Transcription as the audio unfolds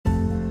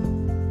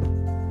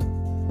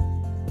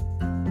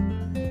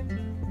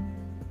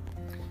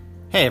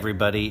Hey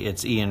everybody,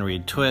 it's Ian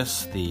Reed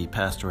Twist, the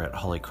pastor at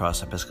Holy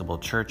Cross Episcopal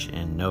Church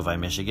in Novi,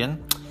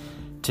 Michigan.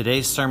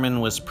 Today's sermon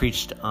was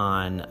preached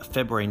on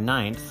February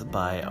 9th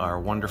by our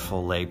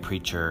wonderful lay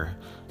preacher,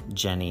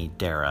 Jenny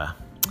Dara.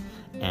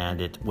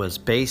 And it was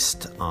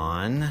based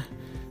on,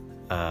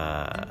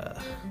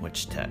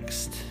 which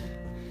text?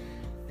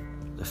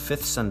 The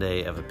fifth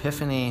Sunday of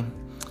Epiphany,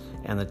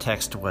 and the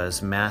text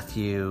was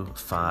Matthew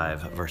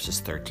 5,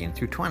 verses 13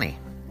 through 20.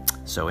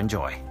 So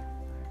enjoy.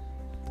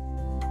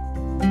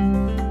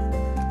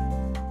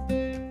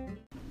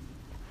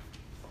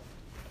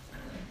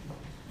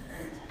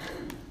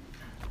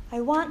 I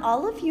want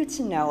all of you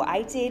to know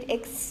I did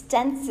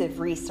extensive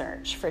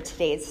research for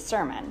today's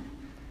sermon.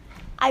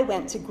 I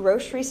went to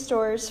grocery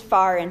stores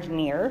far and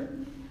near.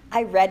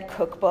 I read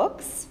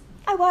cookbooks.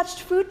 I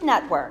watched Food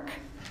Network.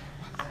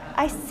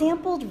 I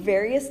sampled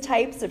various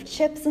types of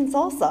chips and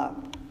salsa.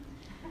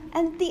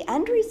 And the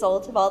end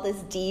result of all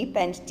this deep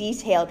and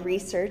detailed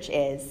research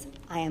is,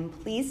 I am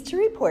pleased to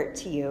report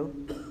to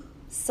you,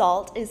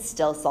 salt is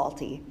still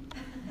salty.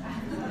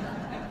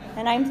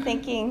 And I'm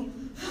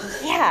thinking,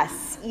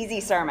 yes,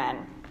 easy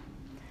sermon.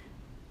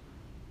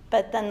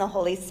 But then the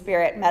Holy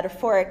Spirit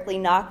metaphorically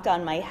knocked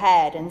on my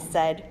head and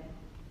said,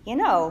 you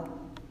know,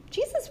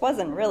 Jesus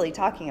wasn't really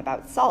talking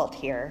about salt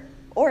here,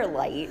 or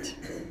light.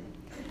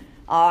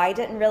 Oh, I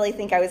didn't really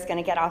think I was going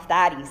to get off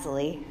that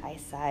easily, I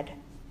said.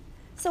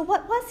 So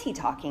what was he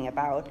talking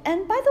about?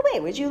 And by the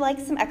way, would you like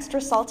some extra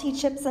salty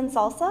chips and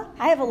salsa?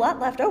 I have a lot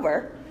left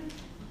over.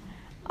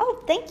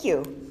 Oh, thank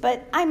you,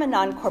 but I'm a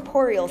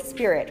non-corporeal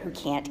spirit who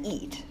can't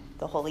eat,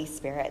 the Holy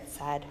Spirit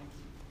said.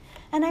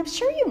 And I'm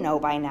sure you know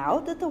by now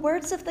that the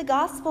words of the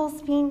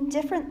Gospels mean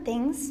different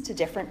things to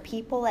different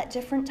people at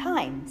different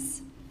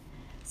times.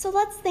 So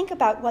let's think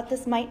about what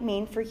this might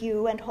mean for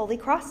you and Holy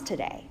Cross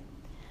today.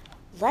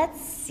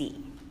 Let's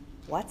see,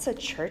 what's a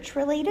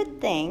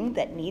church-related thing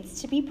that needs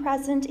to be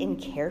present in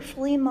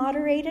carefully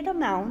moderated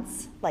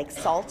amounts, like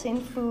salt in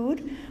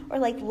food or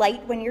like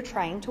light when you're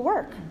trying to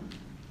work?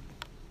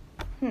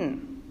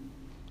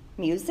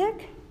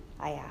 Music?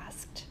 I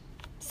asked.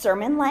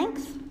 Sermon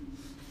length?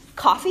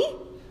 Coffee?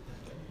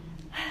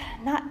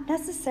 Not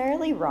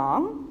necessarily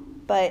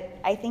wrong, but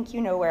I think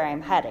you know where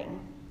I'm heading.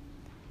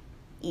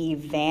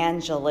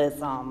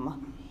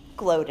 Evangelism,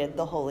 gloated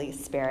the Holy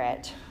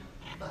Spirit.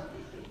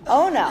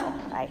 Oh no,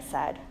 I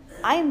said.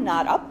 I'm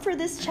not up for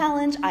this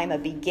challenge. I'm a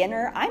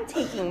beginner. I'm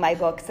taking my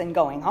books and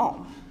going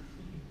home.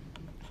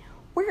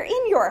 We're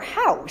in your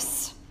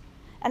house,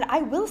 and I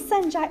will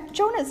send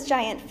Jonah's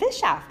giant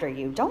fish after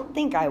you. Don't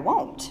think I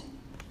won't.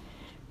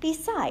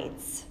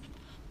 Besides,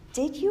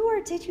 did you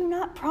or did you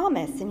not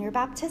promise in your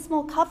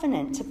baptismal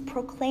covenant to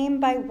proclaim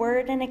by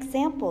word and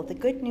example the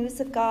good news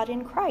of God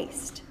in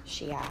Christ?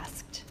 She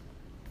asked.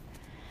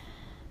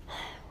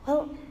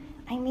 Well,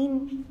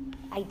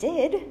 I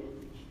did,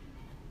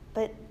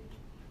 but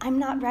I'm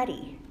not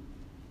ready.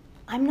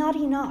 I'm not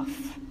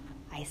enough,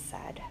 I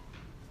said.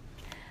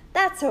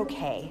 That's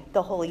okay,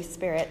 the Holy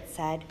Spirit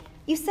said.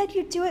 You said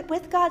you'd do it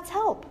with God's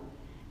help.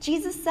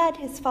 Jesus said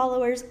his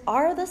followers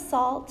are the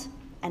salt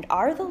and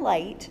are the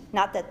light,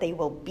 not that they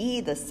will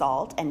be the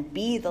salt and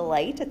be the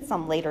light at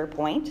some later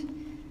point.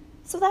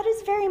 So that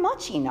is very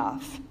much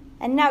enough,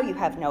 and now you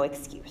have no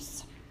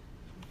excuse.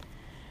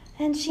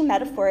 And she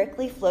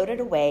metaphorically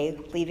floated away,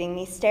 leaving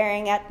me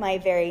staring at my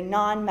very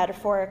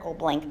non-metaphorical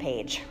blank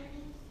page.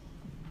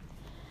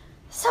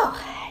 So,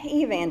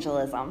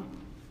 evangelism.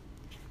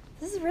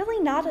 This is really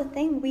not a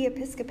thing we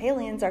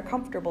Episcopalians are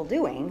comfortable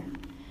doing.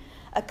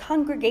 A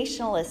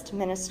Congregationalist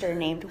minister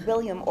named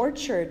William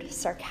Orchard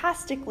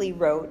sarcastically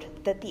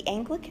wrote that the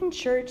Anglican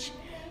Church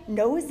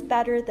knows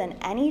better than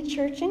any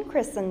church in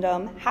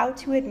Christendom how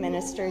to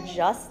administer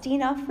just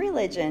enough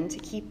religion to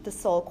keep the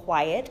soul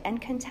quiet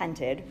and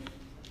contented.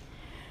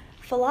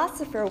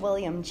 Philosopher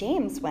William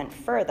James went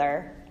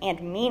further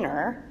and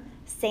meaner,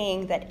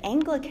 saying that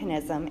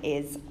Anglicanism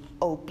is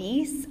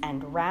obese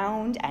and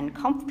round and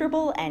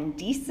comfortable and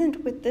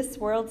decent with this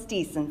world's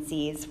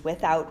decencies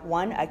without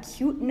one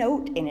acute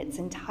note in its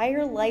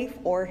entire life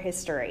or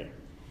history.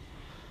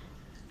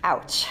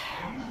 Ouch.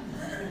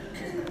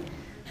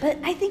 But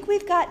I think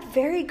we've got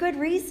very good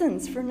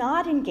reasons for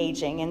not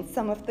engaging in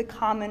some of the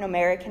common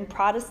American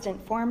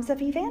Protestant forms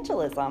of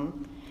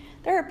evangelism.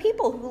 There are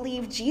people who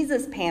leave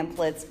Jesus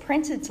pamphlets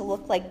printed to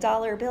look like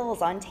dollar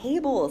bills on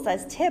tables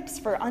as tips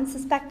for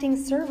unsuspecting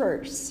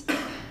servers.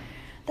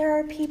 There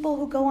are people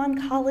who go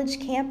on college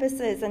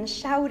campuses and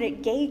shout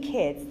at gay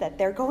kids that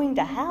they're going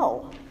to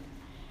hell.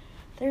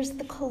 There's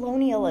the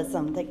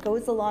colonialism that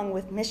goes along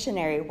with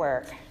missionary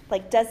work,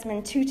 like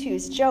Desmond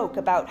Tutu's joke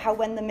about how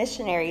when the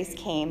missionaries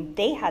came,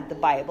 they had the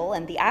Bible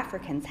and the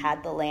Africans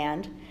had the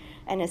land,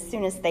 and as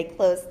soon as they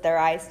closed their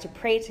eyes to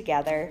pray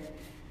together,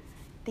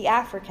 the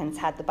Africans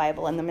had the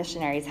Bible and the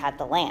missionaries had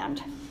the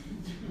land.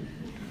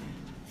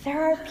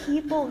 There are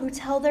people who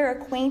tell their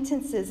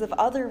acquaintances of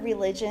other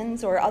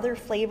religions or other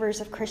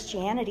flavors of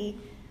Christianity,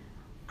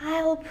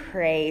 I'll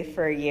pray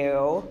for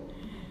you,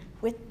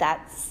 with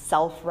that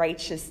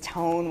self-righteous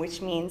tone,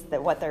 which means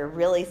that what they're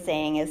really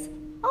saying is,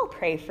 I'll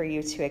pray for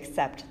you to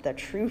accept the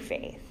true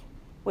faith,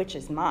 which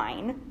is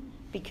mine,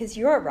 because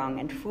you're wrong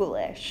and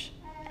foolish,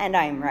 and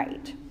I'm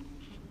right.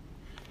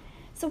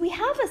 So we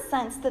have a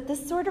sense that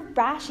this sort of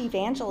brash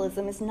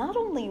evangelism is not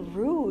only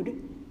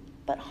rude,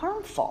 but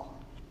harmful.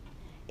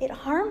 It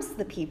harms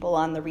the people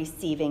on the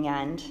receiving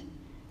end,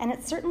 and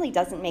it certainly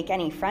doesn't make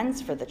any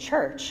friends for the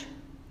church.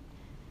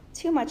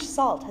 Too much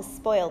salt has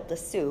spoiled the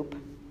soup,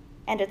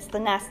 and it's the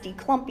nasty,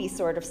 clumpy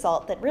sort of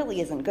salt that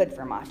really isn't good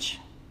for much.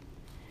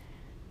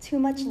 Too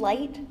much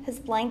light has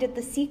blinded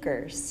the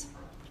seekers,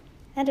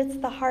 and it's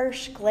the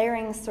harsh,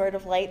 glaring sort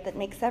of light that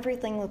makes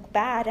everything look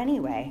bad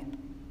anyway.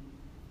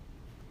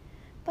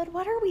 But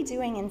what are we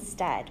doing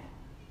instead?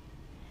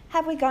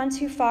 Have we gone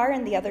too far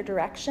in the other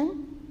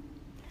direction?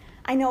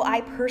 I know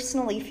I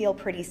personally feel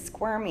pretty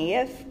squirmy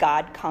if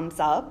God comes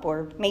up,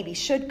 or maybe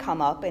should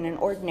come up in an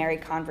ordinary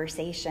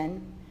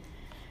conversation.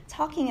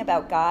 Talking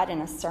about God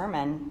in a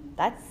sermon,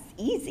 that's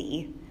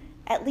easy.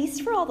 At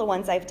least for all the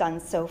ones I've done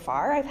so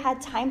far, I've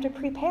had time to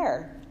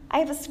prepare. I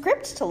have a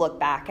script to look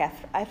back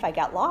if I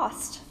get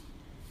lost.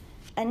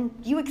 And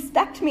you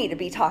expect me to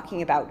be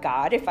talking about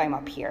God if I'm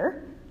up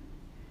here.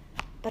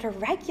 But a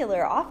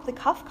regular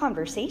off-the-cuff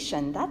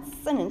conversation,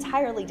 that's an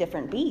entirely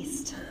different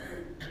beast.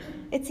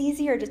 It's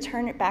easier to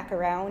turn it back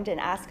around and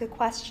ask a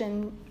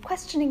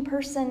questioning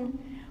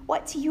person,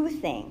 what do you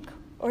think?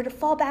 Or to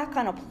fall back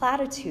on a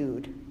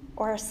platitude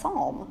or a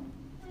psalm.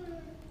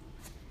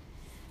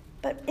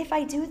 But if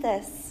I do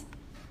this,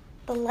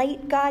 the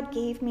light God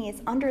gave me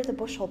is under the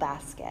bushel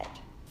basket,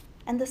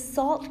 and the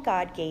salt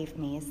God gave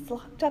me is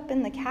locked up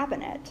in the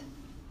cabinet.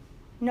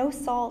 No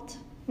salt,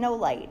 no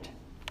light.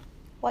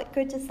 What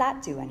good does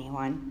that do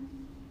anyone?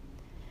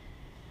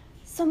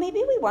 So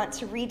maybe we want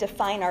to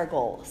redefine our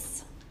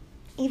goals.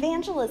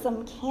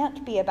 Evangelism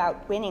can't be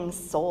about winning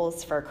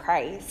souls for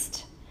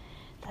Christ.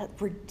 That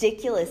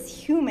ridiculous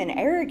human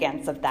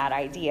arrogance of that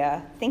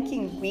idea,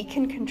 thinking we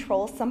can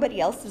control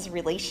somebody else's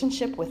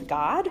relationship with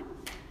God.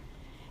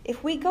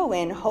 If we go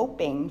in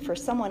hoping for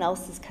someone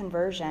else's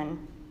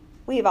conversion,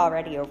 we've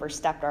already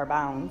overstepped our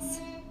bounds,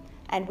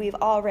 and we've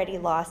already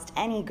lost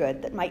any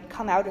good that might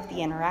come out of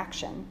the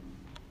interaction.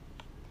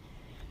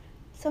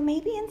 So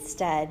maybe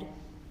instead,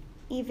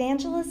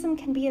 evangelism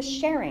can be a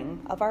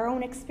sharing of our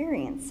own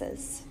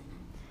experiences.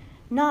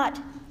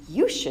 Not,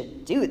 you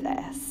should do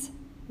this,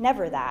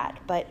 never that,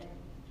 but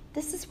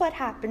this is what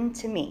happened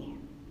to me.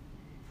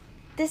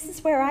 This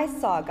is where I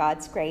saw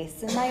God's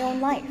grace in my own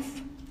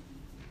life.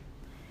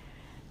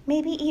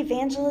 Maybe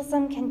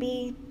evangelism can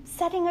be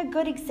setting a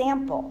good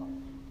example,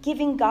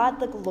 giving God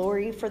the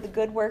glory for the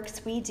good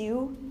works we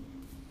do,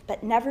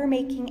 but never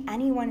making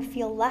anyone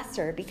feel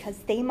lesser because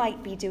they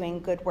might be doing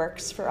good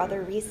works for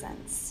other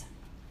reasons.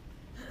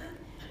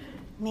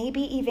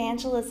 Maybe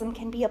evangelism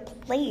can be a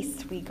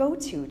place we go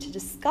to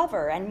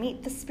discover and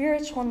meet the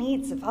spiritual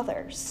needs of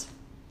others.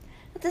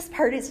 But this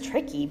part is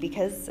tricky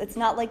because it's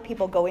not like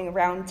people going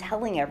around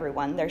telling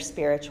everyone their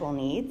spiritual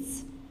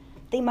needs.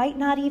 They might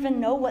not even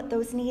know what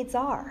those needs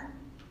are.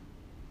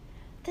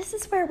 This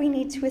is where we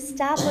need to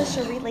establish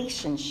a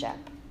relationship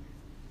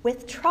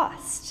with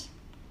trust,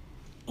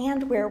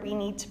 and where we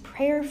need to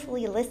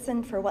prayerfully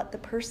listen for what the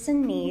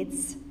person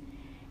needs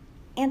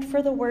and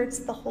for the words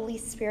the Holy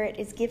Spirit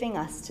is giving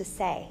us to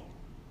say.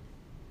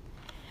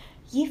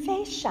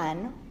 Yifei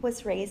Shen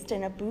was raised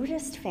in a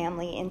Buddhist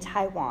family in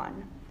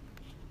Taiwan,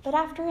 but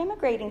after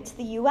immigrating to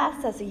the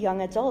U.S. as a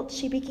young adult,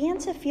 she began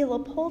to feel a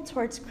pull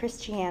towards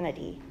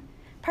Christianity,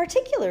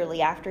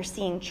 particularly after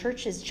seeing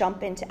churches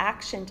jump into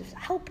action to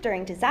help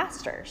during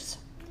disasters.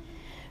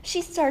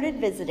 She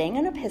started visiting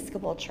an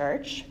Episcopal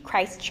church,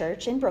 Christ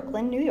Church in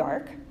Brooklyn, New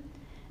York,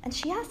 and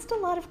she asked a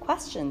lot of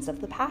questions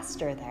of the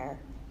pastor there.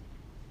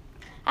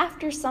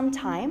 After some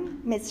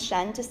time, Ms.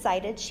 Shen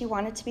decided she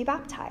wanted to be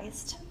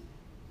baptized.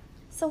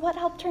 So what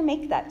helped her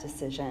make that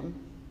decision?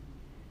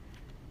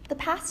 The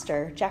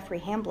pastor, Jeffrey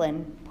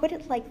Hamblin, put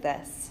it like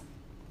this: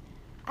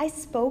 I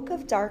spoke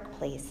of dark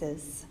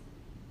places,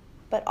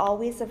 but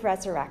always of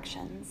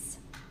resurrections.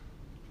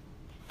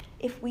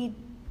 If we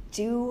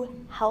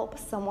do help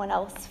someone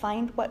else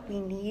find what we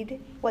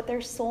need, what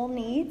their soul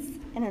needs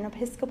in an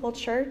Episcopal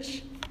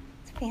church,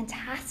 it's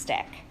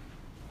fantastic.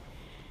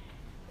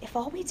 If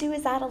all we do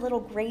is add a little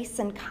grace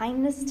and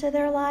kindness to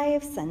their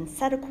lives and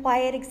set a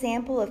quiet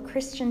example of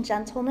Christian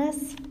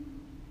gentleness,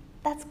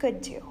 that's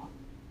good too.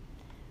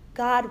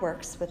 God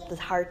works with the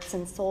hearts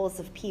and souls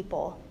of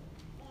people.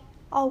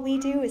 All we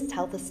do is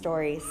tell the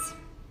stories.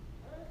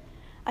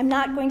 I'm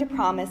not going to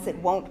promise it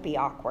won't be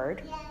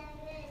awkward.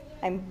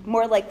 I'm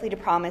more likely to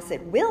promise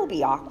it will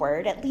be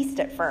awkward, at least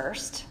at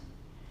first.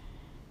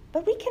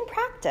 But we can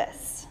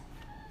practice.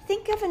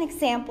 Think of an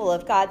example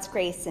of God's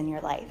grace in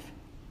your life.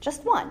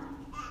 Just one.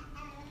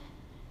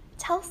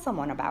 Tell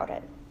someone about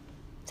it.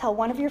 Tell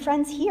one of your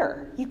friends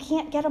here. You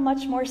can't get a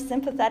much more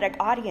sympathetic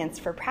audience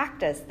for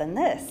practice than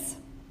this.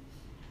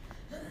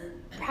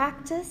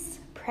 Practice,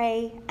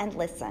 pray, and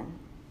listen.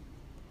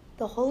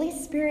 The Holy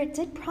Spirit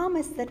did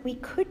promise that we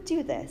could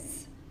do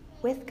this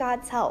with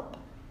God's help.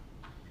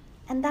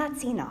 And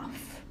that's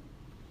enough.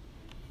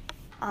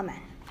 Amen.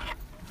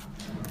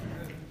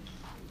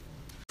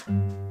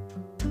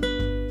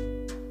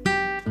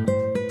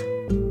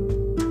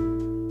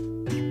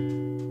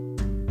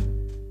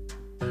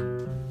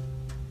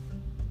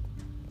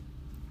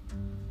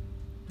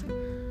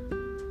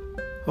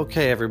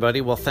 Okay,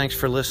 everybody. Well, thanks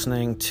for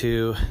listening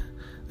to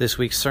this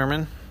week's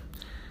sermon.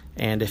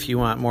 And if you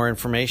want more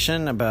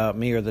information about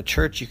me or the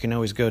church, you can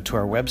always go to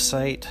our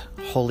website,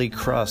 Holy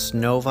Cross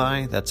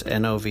Novi, that's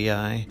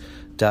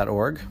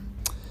novi.org.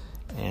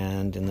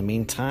 And in the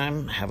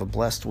meantime, have a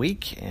blessed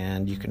week,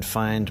 and you can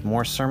find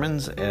more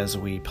sermons as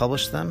we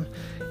publish them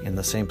in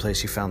the same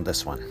place you found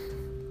this one.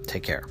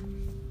 Take care.